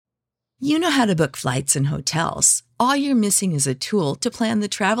You know how to book flights and hotels. All you're missing is a tool to plan the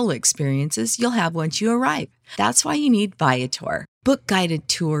travel experiences you'll have once you arrive. That's why you need Viator. Book guided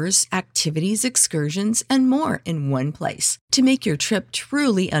tours, activities, excursions, and more in one place to make your trip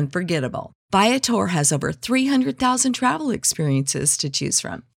truly unforgettable. Viator has over 300,000 travel experiences to choose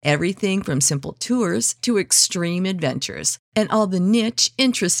from. Everything from simple tours to extreme adventures and all the niche,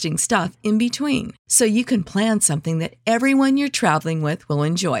 interesting stuff in between. So you can plan something that everyone you're traveling with will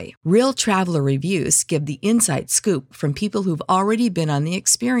enjoy. Real traveler reviews give the inside scoop from people who've already been on the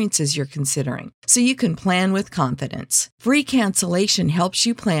experiences you're considering. So you can plan with confidence. Free cancellation helps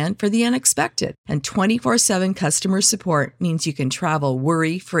you plan for the unexpected. And 24/7 customer support means you can travel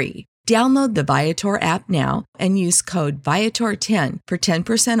worry-free. Download the Viator app now and use code Viator10 for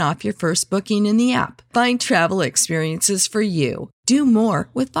 10% off your first booking in the app. Find travel experiences for you. Do more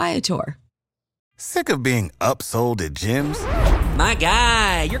with Viator. Sick of being upsold at gyms? My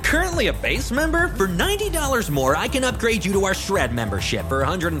guy, you're currently a base member. For $90 more, I can upgrade you to our Shred membership. For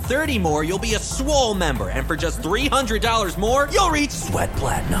 $130 more, you'll be a Swole member. And for just $300 more, you'll reach Sweat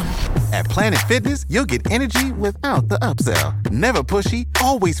Platinum. At Planet Fitness, you'll get energy without the upsell. Never pushy,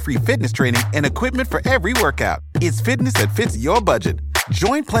 always free fitness training and equipment for every workout. It's fitness that fits your budget.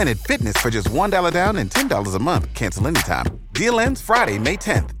 Join Planet Fitness for just $1 down and $10 a month. Cancel anytime. Deal ends Friday, May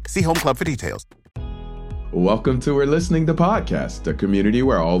 10th. See Home Club for details. Welcome to We're Listening to Podcast, a community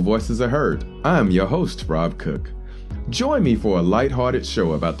where all voices are heard. I'm your host, Rob Cook. Join me for a lighthearted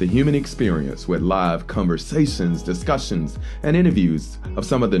show about the human experience with live conversations, discussions, and interviews of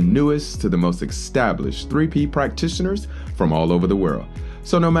some of the newest to the most established 3P practitioners from all over the world.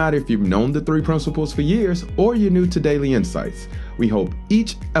 So no matter if you've known the 3 principles for years or you're new to Daily Insights, we hope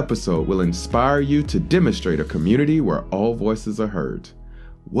each episode will inspire you to demonstrate a community where all voices are heard.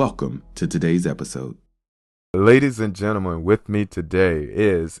 Welcome to today's episode. Ladies and gentlemen, with me today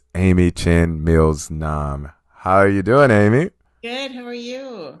is Amy Chen Mills Nam. How are you doing, Amy? Good. How are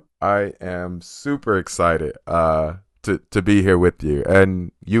you? I am super excited to be here with you.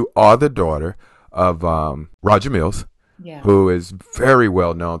 And you are the daughter of Roger Mills, who is very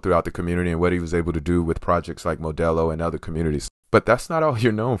well known throughout the community and what he was able to do with projects like Modelo and other communities. But that's not all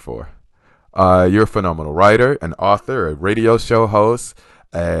you're known for. You're a phenomenal writer, an author, a radio show host.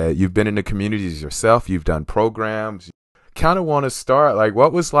 You've been in the communities yourself. You've done programs. Kind of want to start, like,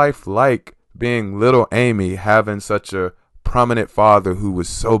 what was life like being little Amy, having such a prominent father who was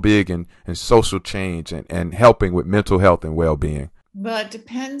so big in social change and helping with mental health and well-being? Well, it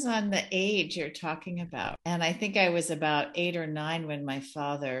depends on the age you're talking about. And I think I was about 8 or 9 when my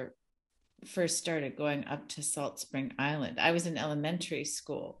father first started going up to Salt Spring Island. I was in elementary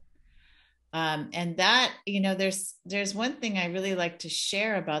school. And that, there's one thing I really like to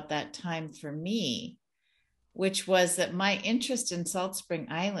share about that time for me, which was that my interest in Salt Spring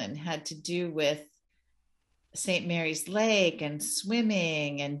Island had to do with St. Mary's Lake and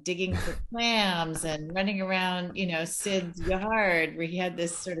swimming and digging for clams and running around, Sid's yard, where he had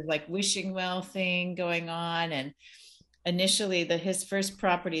this sort of like wishing well thing going on. And initially his first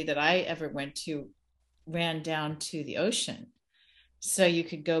property that I ever went to ran down to the ocean. So you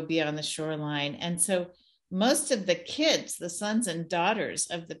could go be on the shoreline. And so most of the kids, the sons and daughters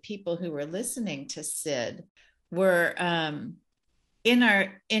of the people who were listening to Sid were in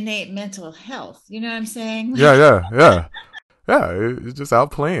our innate mental health. You know what I'm saying? Yeah. It's just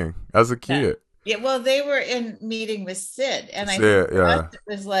out playing as a kid. Yeah. Well, they were in meeting with Sid. And I think it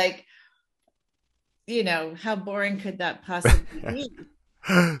was like, how boring could that possibly be?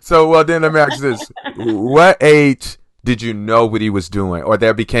 So, well, then let me ask you this. What age did you know what he was doing, or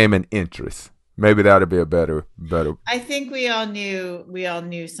there became an interest? Maybe that would be a better. I think we all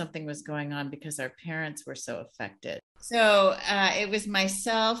knew something was going on because our parents were so affected. So it was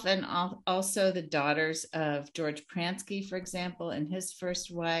myself and also the daughters of George Pransky, for example, and his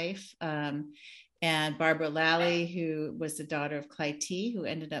first wife, and Barbara Lally, who was the daughter of Clytie, who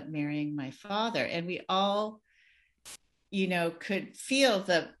ended up marrying my father. And we all could feel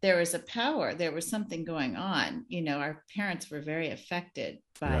that there was a power, there was something going on. Our parents were very affected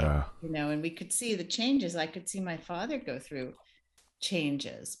by, and we could see the changes. I could see my father go through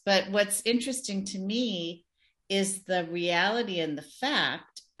changes. But what's interesting to me is the reality and the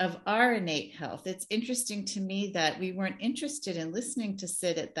fact of our innate health. It's interesting to me that we weren't interested in listening to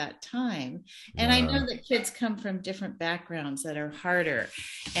Sid at that time. And I know that kids come from different backgrounds that are harder,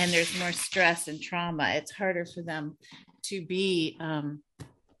 and there's more stress and trauma. It's harder for them to be,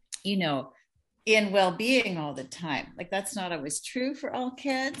 in well-being all the time. Like, that's not always true for all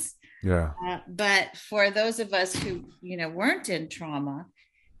kids. Yeah. But for those of us who, weren't in trauma,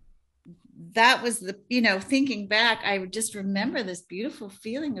 that was the, thinking back, I would just remember this beautiful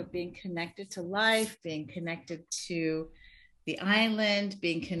feeling of being connected to life, being connected to the island,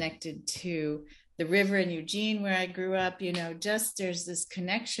 being connected to the river in Eugene where I grew up, just there's this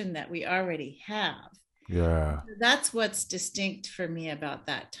connection that we already have. Yeah. That's what's distinct for me about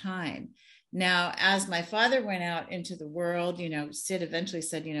that time. Now, as my father went out into the world, Sid eventually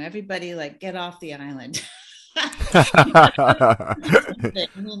said, everybody like get off the island.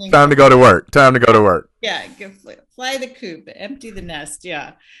 Time to go to work. Time to go to work. Yeah, fly the coop, empty the nest.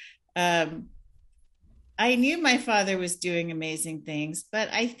 Yeah. I knew my father was doing amazing things, but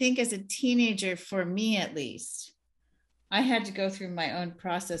I think as a teenager, for me at least, I had to go through my own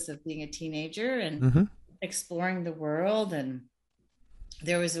process of being a teenager and exploring the world. And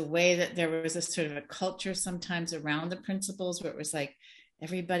there was a way that there was a sort of a culture sometimes around the principles where it was like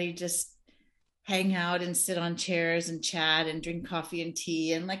everybody just hang out and sit on chairs and chat and drink coffee and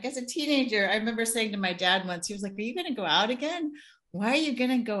tea. And like as a teenager, I remember saying to my dad once, he was like, "Are you going to go out again? Why are you going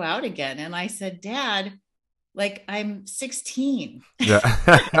to go out again?" And I said, "Dad, like I'm 16." Yeah.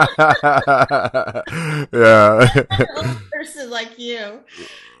 Yeah. I'm an old person like you.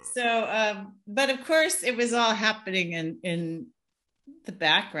 So, but of course it was all happening in the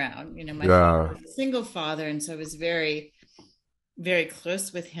background. My father was a single father. And so I was very, very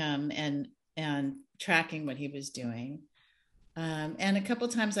close with him and tracking what he was doing. And a couple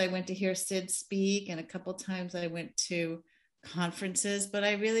of times I went to hear Sid speak, and a couple of times I went to conferences, but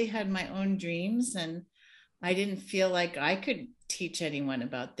I really had my own dreams, and I didn't feel like I could teach anyone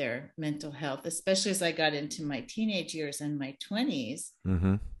about their mental health, especially as I got into my teenage years and my 20s.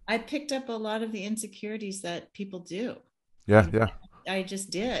 I picked up a lot of the insecurities that people do. Yeah. I just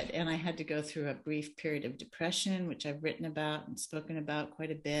did. And I had to go through a brief period of depression, which I've written about and spoken about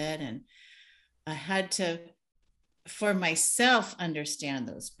quite a bit. And I had to, for myself, understand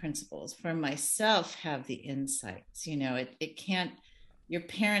those principles, for myself, have the insights. It can't, your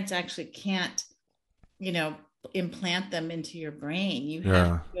parents actually can't, implant them into your brain. You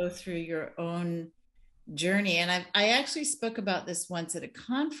have to go through your own journey. And I actually spoke about this once at a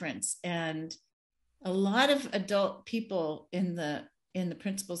conference, and a lot of adult people in the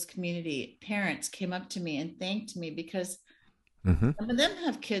principals community, parents, came up to me and thanked me because some of them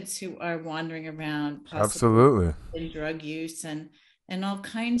have kids who are wandering around, absolutely, in drug use and all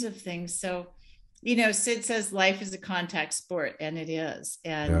kinds of things. So, Sid says life is a contact sport, and it is.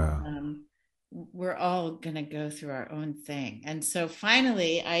 And we're all going to go through our own thing. And so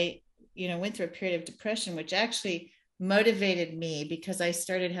finally, I, went through a period of depression, which actually motivated me because I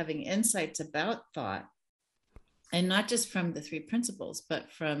started having insights about thought, and not just from the three principles,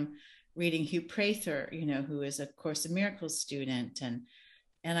 but from reading Hugh Prather, who is a Course in Miracles student.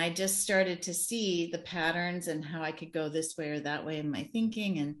 And I just started to see the patterns and how I could go this way or that way in my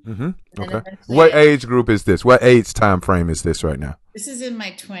thinking. And okay. What age group is this? What age time frame is this right now? This is in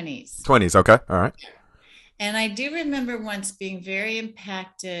my 20s. 20s. Okay. All right. And I do remember once being very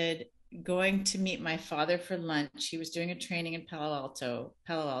impacted, going to meet my father for lunch. He was doing a training in Palo Alto.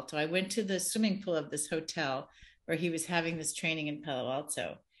 I went to the swimming pool of this hotel where he was having this training in Palo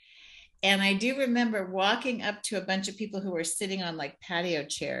Alto. And I do remember walking up to a bunch of people who were sitting on like patio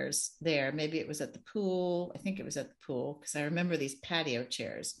chairs there. Maybe it was at the pool. I think it was at the pool because I remember these patio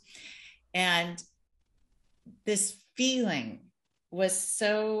chairs. And this feeling was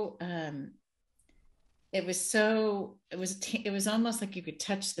so, it was almost like you could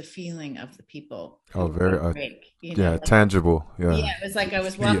touch the feeling of the people. Oh, very, tangible. Yeah. Yeah. It was like I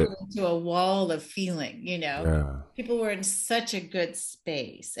was walking into a wall of feeling, people were in such a good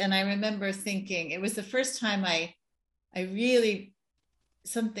space. And I remember thinking, it was the first time I really,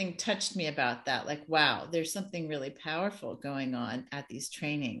 something touched me about that. Like, wow, there's something really powerful going on at these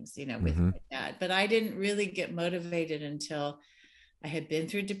trainings, with my dad. But I didn't really get motivated until I had been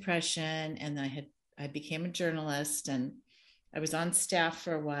through depression, and I became a journalist, and I was on staff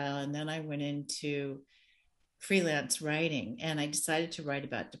for a while. And then I went into freelance writing, and I decided to write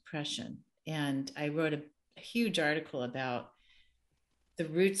about depression. And I wrote a huge article about the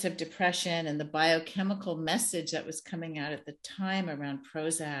roots of depression and the biochemical message that was coming out at the time around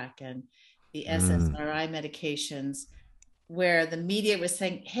Prozac and the SSRI medications, where the media was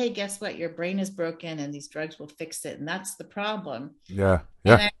saying, hey, guess what? Your brain is broken and these drugs will fix it. And that's the problem. Yeah.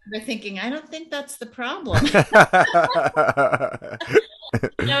 And I remember thinking, I don't think that's the problem. So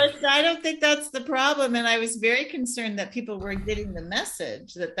I don't think that's the problem. And I was very concerned that people were getting the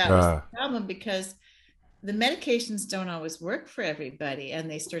message that was the problem, because the medications don't always work for everybody,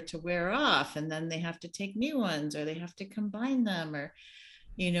 and they start to wear off, and then they have to take new ones, or they have to combine them, or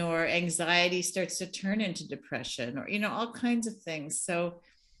or anxiety starts to turn into depression, or all kinds of things. So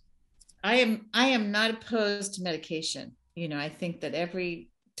I am not opposed to medication. I think that every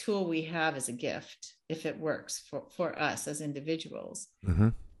tool we have is a gift if it works for us as individuals. Mm-hmm.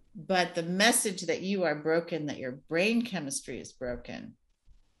 But the message that you are broken, that your brain chemistry is broken,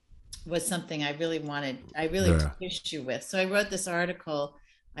 was something I really took issue with. So I wrote this article.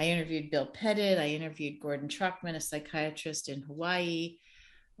 I interviewed Bill Pettit. I interviewed Gordon Truckman, a psychiatrist in Hawaii,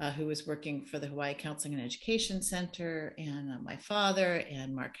 who was working for the Hawaii Counseling and Education Center, and my father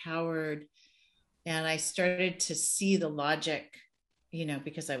and Mark Howard. And I started to see the logic,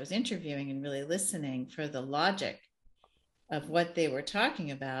 because I was interviewing and really listening for the logic of what they were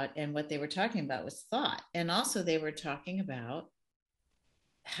talking about. And what they were talking about was thought. And also they were talking about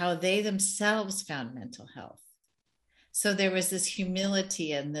how they themselves found mental health. So there was this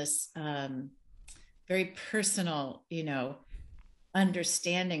humility and this very personal,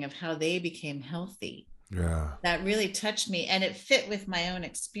 understanding of how they became healthy. Yeah. That really touched me, and it fit with my own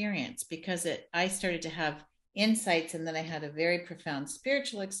experience, because I started to have insights, and then I had a very profound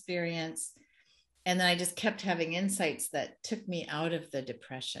spiritual experience, and then I just kept having insights that took me out of the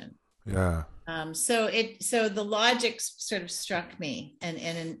depression. Yeah. So the logic sort of struck me,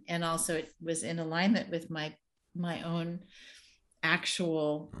 and also it was in alignment with my own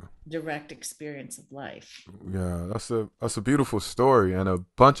actual direct experience of life. Yeah, that's a beautiful story, and a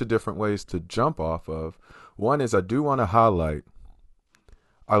bunch of different ways to jump off of. One is, I do want to highlight,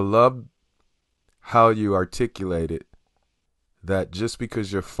 I love how you articulated that just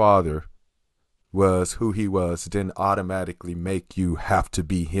because your father was who he was didn't automatically make you have to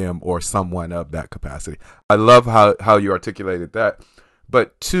be him or someone of that capacity. I love how you articulated that.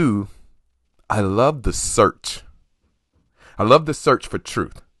 But two, I love the search. I love the search for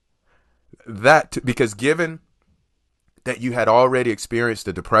truth. Because given that you had already experienced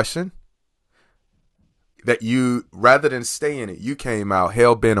the depression, that you, rather than stay in it, you came out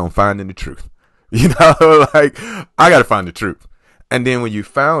hell bent on finding the truth. Like, I got to find the truth. And then when you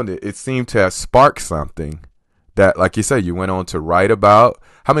found it, it seemed to have sparked something that, like you said, you went on to write about.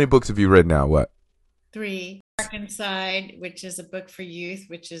 How many books have you read now? What? 3. Dark Inside, which is a book for youth,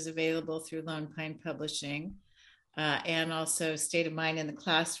 which is available through Lone Pine Publishing. And also State of Mind in the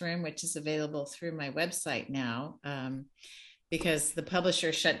Classroom, which is available through my website now, because the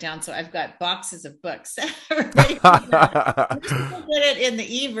publisher shut down. So I've got boxes of books. Get it in the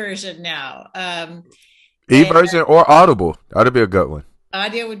e-version now. E-version or Audible? That'd be a good one.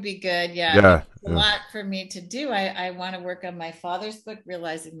 Audio would be good. Yeah. Yeah. It's a lot for me to do. I want to work on my father's book,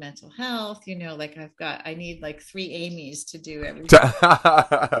 Realizing Mental Health. I need like 3 Amy's to do everything.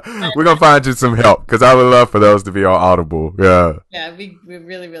 We're going to find you some help, because I would love for those to be on Audible. Yeah. Yeah, it'd be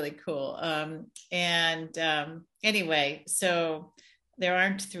really, really cool. Anyway, so there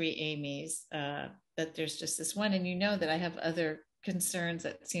aren't 3 Amy's, but there's just this one. And that I have other concerns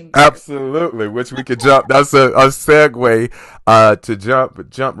that seem absolutely, which we could jump. That's a segue to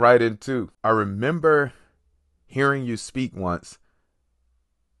jump right into. I remember hearing you speak once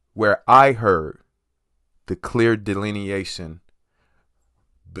where I heard the clear delineation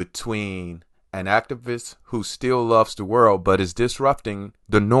between an activist who still loves the world but is disrupting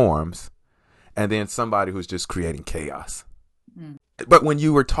the norms, and then somebody who's just creating chaos. But when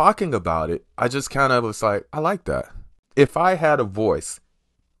you were talking about it, I just kind of was like, I like that. If I had a voice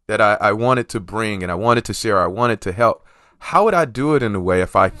that I wanted to bring and I wanted to share, I wanted to help, how would I do it in a way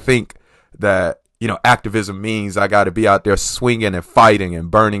if I think that, activism means I got to be out there swinging and fighting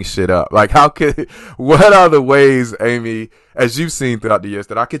and burning shit up? Like, what are the ways, Amy, as you've seen throughout the years,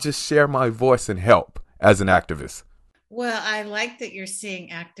 that I could just share my voice and help as an activist? Well, I like that you're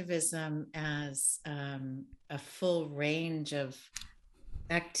seeing activism as a full range of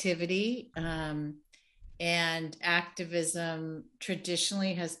activity. And activism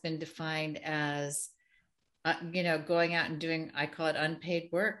traditionally has been defined as, going out and doing, I call it unpaid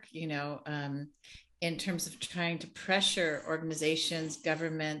work, in terms of trying to pressure organizations,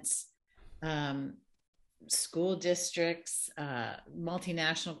 governments, school districts,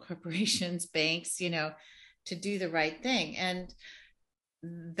 multinational corporations, banks, to do the right thing. And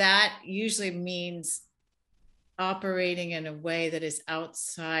that usually means operating in a way that is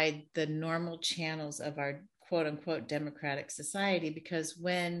outside the normal channels of our quote unquote democratic society. Because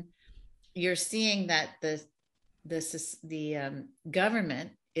when you're seeing that the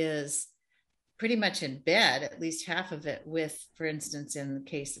government is pretty much in bed, at least half of it, with, for instance, in the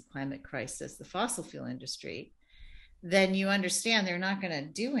case of climate crisis, the fossil fuel industry, then you understand they're not going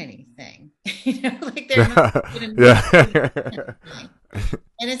to do anything. Like they're not going to do anything.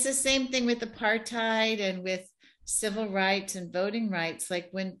 And it's the same thing with apartheid and with civil rights and voting rights. Like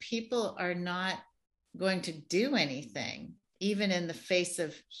when people are not going to do anything, even in the face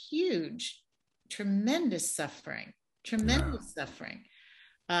of huge, tremendous suffering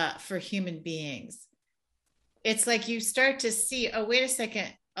for human beings. It's like you start to see, oh, wait a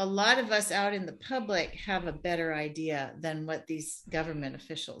second, a lot of us out in the public have a better idea than what these government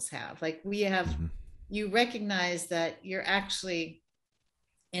officials have. Like we have, you recognize that you're actually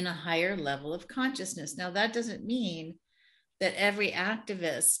in a higher level of consciousness. Now, that doesn't mean that every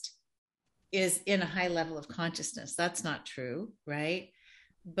activist is in a high level of consciousness. That's not true, right?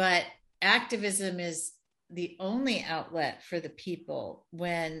 But activism is the only outlet for the people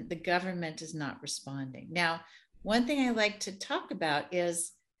when the government is not responding. Now, one thing I like to talk about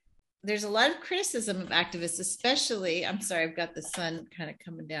is there's a lot of criticism of activists, especially, I'm sorry, I've got the sun kind of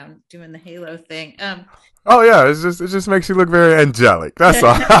coming down doing the halo thing. Oh yeah, it just makes you look very angelic. That's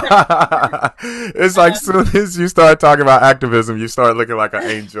all. It's like soon as you start talking about activism, you start looking like an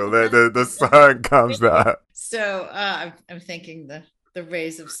angel. The sun comes down. So I'm thinking the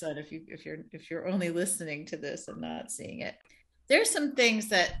rays of sun. If you're only listening to this and not seeing it, there's some things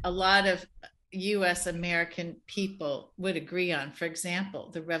that a lot of U.S. American people would agree on. For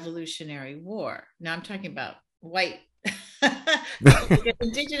example, the Revolutionary War. Now I'm talking about white.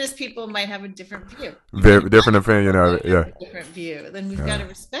 Indigenous people might have a different view. Very different opinion of it. Yeah. Different view. Then we've got to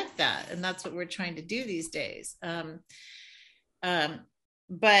respect that. And that's what we're trying to do these days. But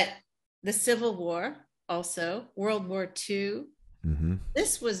the Civil War, also, World War II. Mm-hmm.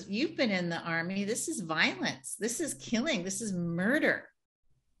 You've been in the Army. This is violence. This is killing. This is murder.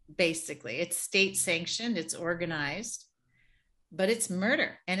 Basically, it's state sanctioned, it's organized, but it's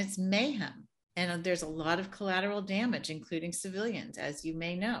murder and it's mayhem. And there's a lot of collateral damage, including civilians, as you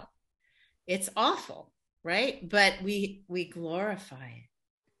may know. It's awful, right? But we glorify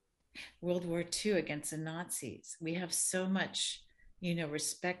it. World War II against the Nazis. We have so much,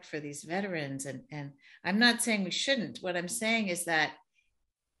 respect for these veterans. And I'm not saying we shouldn't. What I'm saying is that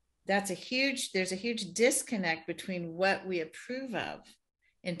there's a huge disconnect between what we approve of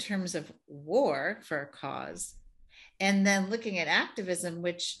in terms of war for a cause, and then looking at activism,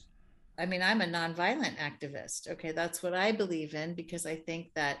 which, I'm a nonviolent activist. Okay, that's what I believe in, because I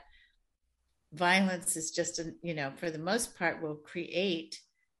think that violence is just, for the most part, will create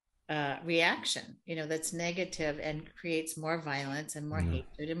reaction, that's negative and creates more violence and more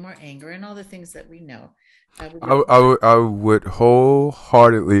hatred and more anger and all the things that we know. I would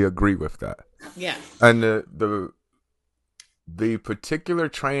wholeheartedly agree with that. Yeah. And the particular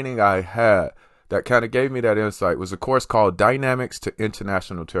training I had that kind of gave me that insight was a course called Dynamics to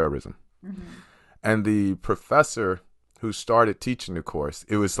International Terrorism. Mm-hmm. And the professor who started teaching the course,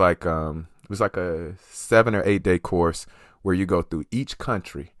 it was like a 7 or 8 day course where you go through each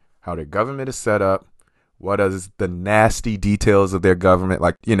country, how their government is set up, what is the nasty details of their government,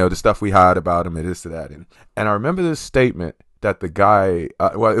 like, the stuff we hide about them and this and that. And I remember this statement that the guy,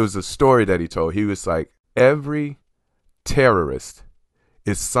 it was a story that he told. He was like, every terrorist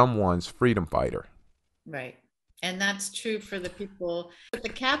is someone's freedom fighter. Right. And that's true for the people at the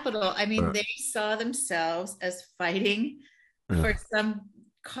Capitol. They saw themselves as fighting for some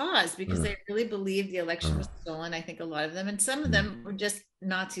cause because they really believed the election was stolen. I think a lot of them, and some of them were just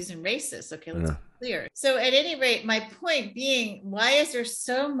Nazis and racists. Okay, let's be clear. So at any rate, my point being, why is there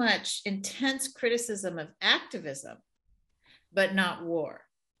so much intense criticism of activism, but not war?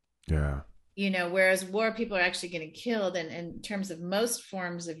 Yeah. Whereas war, people are actually getting killed. And in terms of most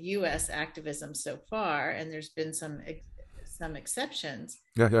forms of U.S. activism so far, and there's been some exceptions,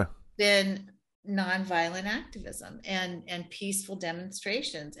 been nonviolent activism and peaceful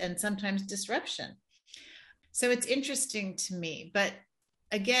demonstrations and sometimes disruption. So it's interesting to me. But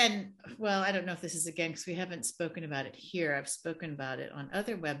again, well, I don't know if this is because we haven't spoken about it here. I've spoken about it on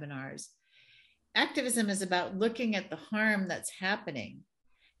other webinars. Activism is about looking at the harm that's happening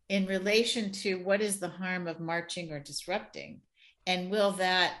in relation to what is the harm of marching or disrupting, and will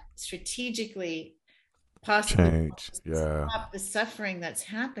that strategically possibly stop the suffering that's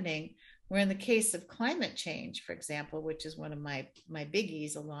happening? Where in the case of climate change, for example, which is one of my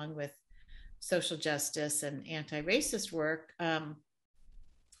biggies, along with social justice and anti-racist work,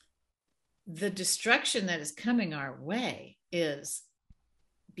 the destruction that is coming our way is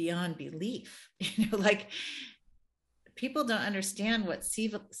beyond belief. Like, people don't understand what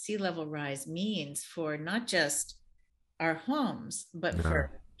sea level rise means for not just our homes, but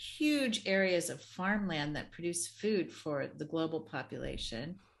for huge areas of farmland that produce food for the global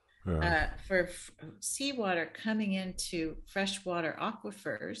population, for seawater coming into freshwater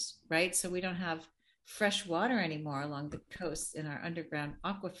aquifers, right? So we don't have fresh water anymore along the coast in our underground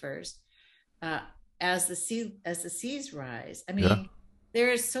aquifers as the seas rise.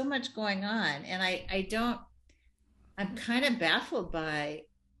 There is so much going on, and I'm kind of baffled by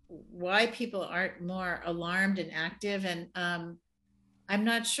why people aren't more alarmed and active. And I'm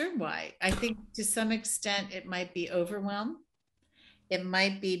not sure why. I think to some extent it might be overwhelm. It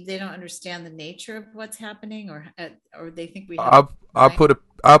might be they don't understand the nature of what's happening, or they think we have I'll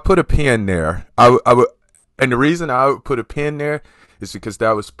time. put a pin there. I would, and the reason I would put a pin there is because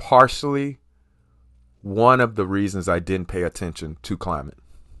that was partially one of the reasons I didn't pay attention to climate,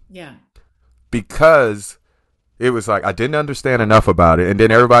 Yeah. because it was like I didn't understand enough about it, and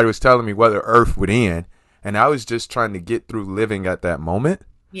then everybody was telling me whether Earth would end, and I was just trying to get through living at that moment.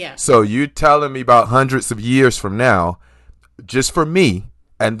 Yeah. So you telling me about hundreds of years from now, just for me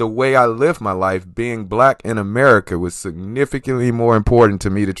and the way I live my life, being black in America was significantly more important to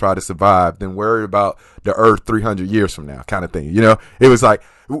me to try to survive than worry about the Earth 300 years from now, kind of thing. You know, it was like,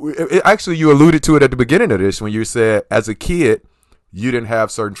 actually, you alluded to it at the beginning of this when you said, as a kid, you didn't have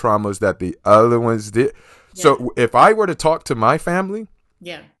certain traumas that the other ones did. Yeah. So if I were to talk to my family,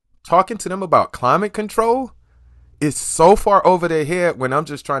 Yeah. talking to them about climate control is so far over their head when I'm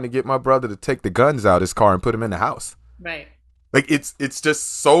just trying to get my brother to take the guns out of his car and put them in the house. Right. Like it's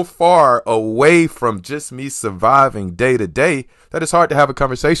just so far away from just me surviving day to day that it's hard to have a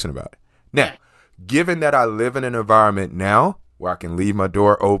conversation about it. Now, Yeah. given that I live in an environment now where I can leave my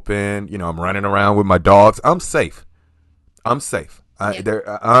door open, you know, I'm running around with my dogs, I'm safe. I'm safe. I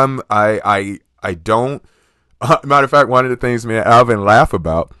don't. Matter of fact, one of the things me and Alvin laugh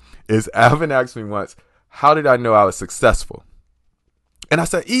about is Alvin asked me once, "How did I know I was successful?" And I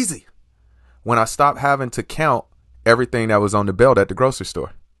said, "Easy. When I stopped having to count everything that was on the belt at the grocery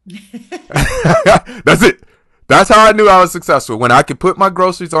store." That's it. That's how I knew I was successful. When I could put my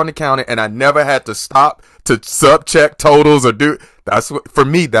groceries on the counter and I never had to stop to sub-check totals or do. That's what, for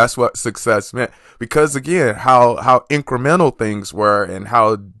me, that's what success meant. Because again, how incremental things were and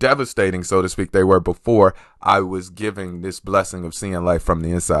how devastating, so to speak, they were before I was giving this blessing of seeing life from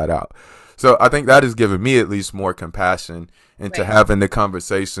the inside out. So I think that has given me at least more compassion into Right. having the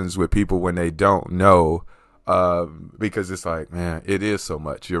conversations with people when they don't know. Because it's like, man, it is so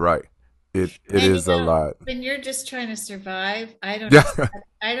much. You're right. It And is a lot. when you're just trying to survive, Yeah.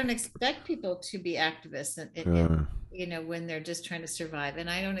 I don't expect people to be activists Yeah. when they're just trying to survive. And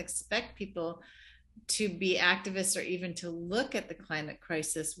I don't expect people to be activists or even to look at the climate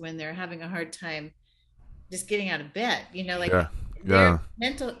crisis when they're having a hard time just getting out of bed. Like Yeah. Yeah.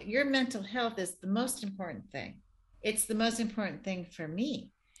 your mental health is the most important thing. It's the most important thing for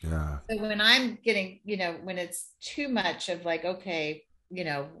me. Yeah. So when I'm getting, when it's too much of like, okay,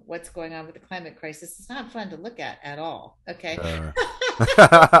 what's going on with the climate crisis, it's not fun to look at all. Okay. Yeah.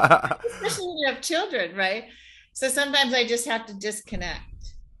 Especially when you have children, right? So sometimes I just have to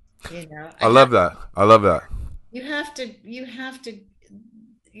disconnect, I love that. I love that. you have to,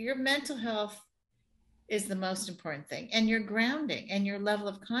 your mental health is the most important thing, and your grounding and your level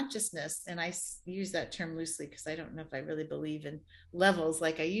of consciousness. And I use that term loosely because I don't know if I really believe in levels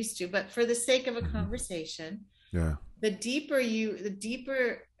like I used to, but for the sake of a conversation, Yeah. the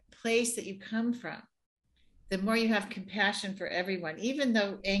deeper place that you come from, the more you have compassion for everyone, even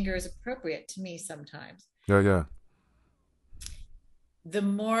though anger is appropriate to me sometimes, Yeah. Yeah. the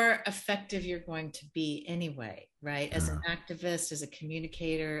more effective you're going to be anyway, right? As Yeah. an activist, as a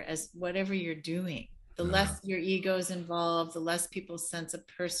communicator, as whatever you're doing, the Yeah. less your ego's involved, the less people sense a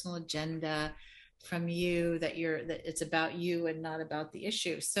personal agenda from you, that it's about you and not about the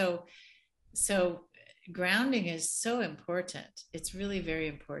issue. So grounding is so important. It's really very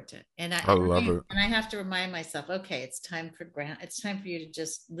important. And I love it. I have to remind myself, okay, it's time for it's time for you to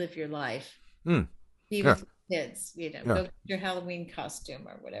just live your life. Mm. Be Yeah. with your kids, Yeah. go with your Halloween costume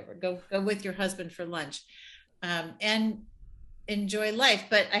or whatever. Go with your husband for lunch. And enjoy life.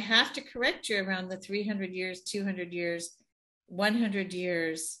 But I have to correct you around the 300 years, 200 years, 100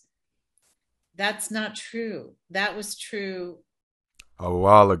 years. That's not true. That was true A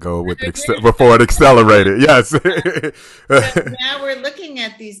while ago before it accelerated. Yes. So now we're looking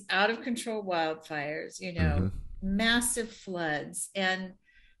at these out of control wildfires, Mhm. massive floods, and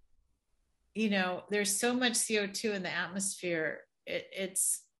there's so much CO2 in the atmosphere.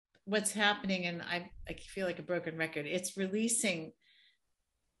 It's what's happening, and I feel like a broken record. It's releasing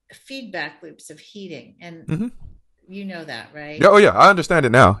feedback loops of heating, and Mhm. you know that, right? Yeah. Oh, yeah. I understand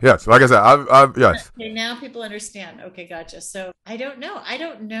it now. Yes. Like I said, yes. Okay, now people understand. Okay, gotcha. So I don't know. I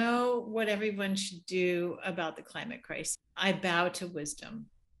don't know what everyone should do about the climate crisis. I bow to wisdom,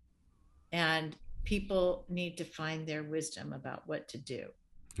 and people need to find their wisdom about what to do.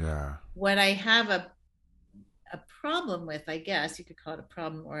 Yeah. What I have a problem with, I guess you could call it a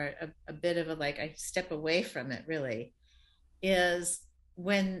problem, or a bit of a, like, I step away from it really, is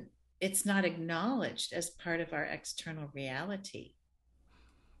when it's not acknowledged as part of our external reality.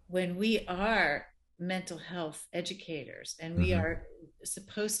 When we are mental health educators and we are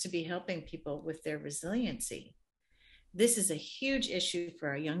supposed to be helping people with their resiliency, this is a huge issue for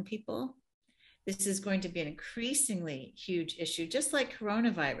our young people. This is going to be an increasingly huge issue, just like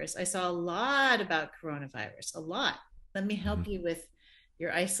coronavirus. I saw a lot about coronavirus, a lot. Let me help you with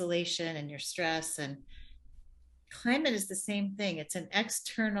your isolation and your stress. And climate is the same thing. It's an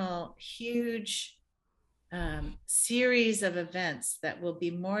external, huge series of events that will be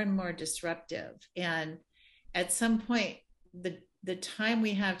more and more disruptive. And at some point, the time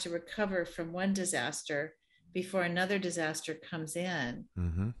we have to recover from one disaster before another disaster comes in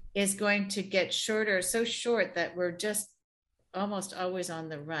is going to get shorter, so short that we're just almost always on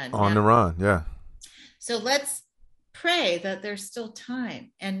the run. Yeah. So let's pray that there's still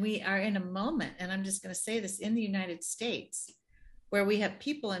time. And we are in a moment, and I'm just going to say this, in the United States, where we have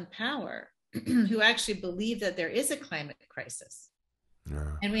people in power who actually believe that there is a climate crisis.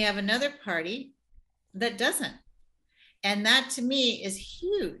 Yeah. And we have another party that doesn't. And that to me is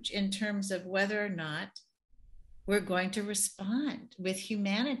huge in terms of whether or not we're going to respond with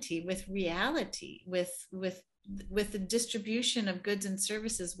humanity, with reality, with the distribution of goods and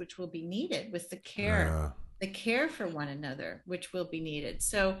services which will be needed, with the care for one another which will be needed.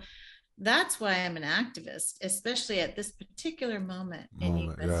 So that's why I'm an activist, especially at this particular moment in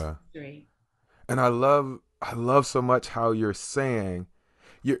U.S. history. And I love so much how you're saying,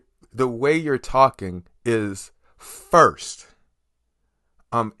 the way you're talking is, first,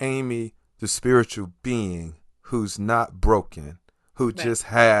 I'm Amy, the spiritual being who's not broken, who just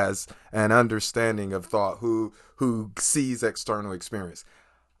has an understanding of thought, who sees external experience.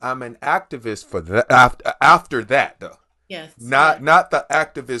 I'm an activist for that after that, though. Yes. Not the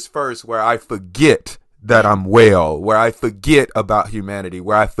activist first, where I forget that I'm well, where I forget about humanity,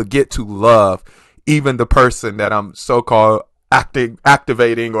 where I forget to love even the person that I'm so-called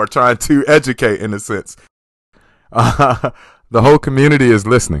activating or trying to educate, in a sense. The whole community is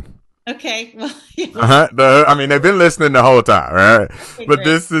listening. Okay. Well, I mean, they've been listening the whole time, right? Okay, but great.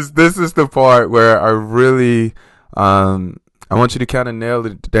 this is the part where I really, I want you to kind of nail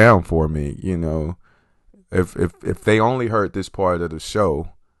it down for me. You know, if they only heard this part of the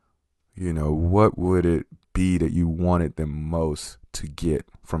show, you know, what would it be that you wanted them most to get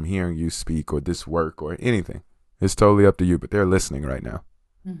from hearing you speak, or this work, or anything? It's totally up to you, but they're listening right now.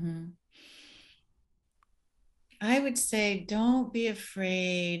 I would say, don't be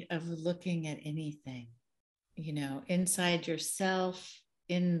afraid of looking at anything, you know, inside yourself,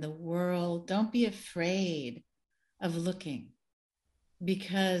 in the world. Don't be afraid of looking,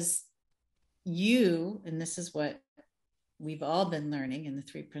 because you, and this is what we've all been learning in the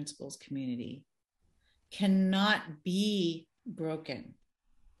Three Principles community, cannot be broken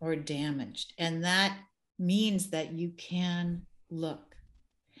or damaged. And that means that you can look.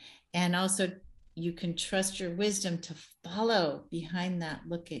 And also, you can trust your wisdom to follow behind that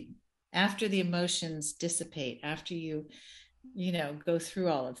looking after the emotions dissipate, after you go through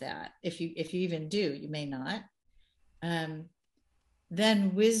all of that. If you even do, you may not.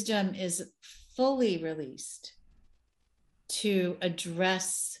 Then wisdom is fully released to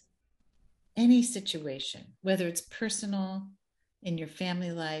address any situation, whether it's personal, in your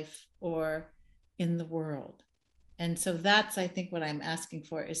family life, or in the world. And so that's, I think, what I'm asking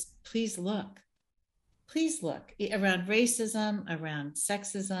for is, please look around racism, around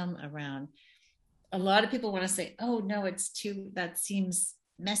sexism, around, a lot of people want to say, oh no, that seems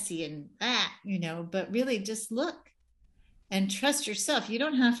messy and but really just look and trust yourself. You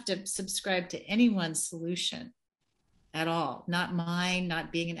don't have to subscribe to anyone's solution at all. Not mine,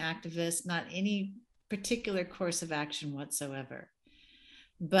 not being an activist, not any particular course of action whatsoever.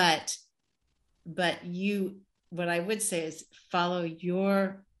 But what I would say is, follow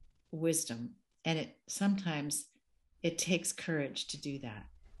your wisdom. And sometimes it takes courage to do that.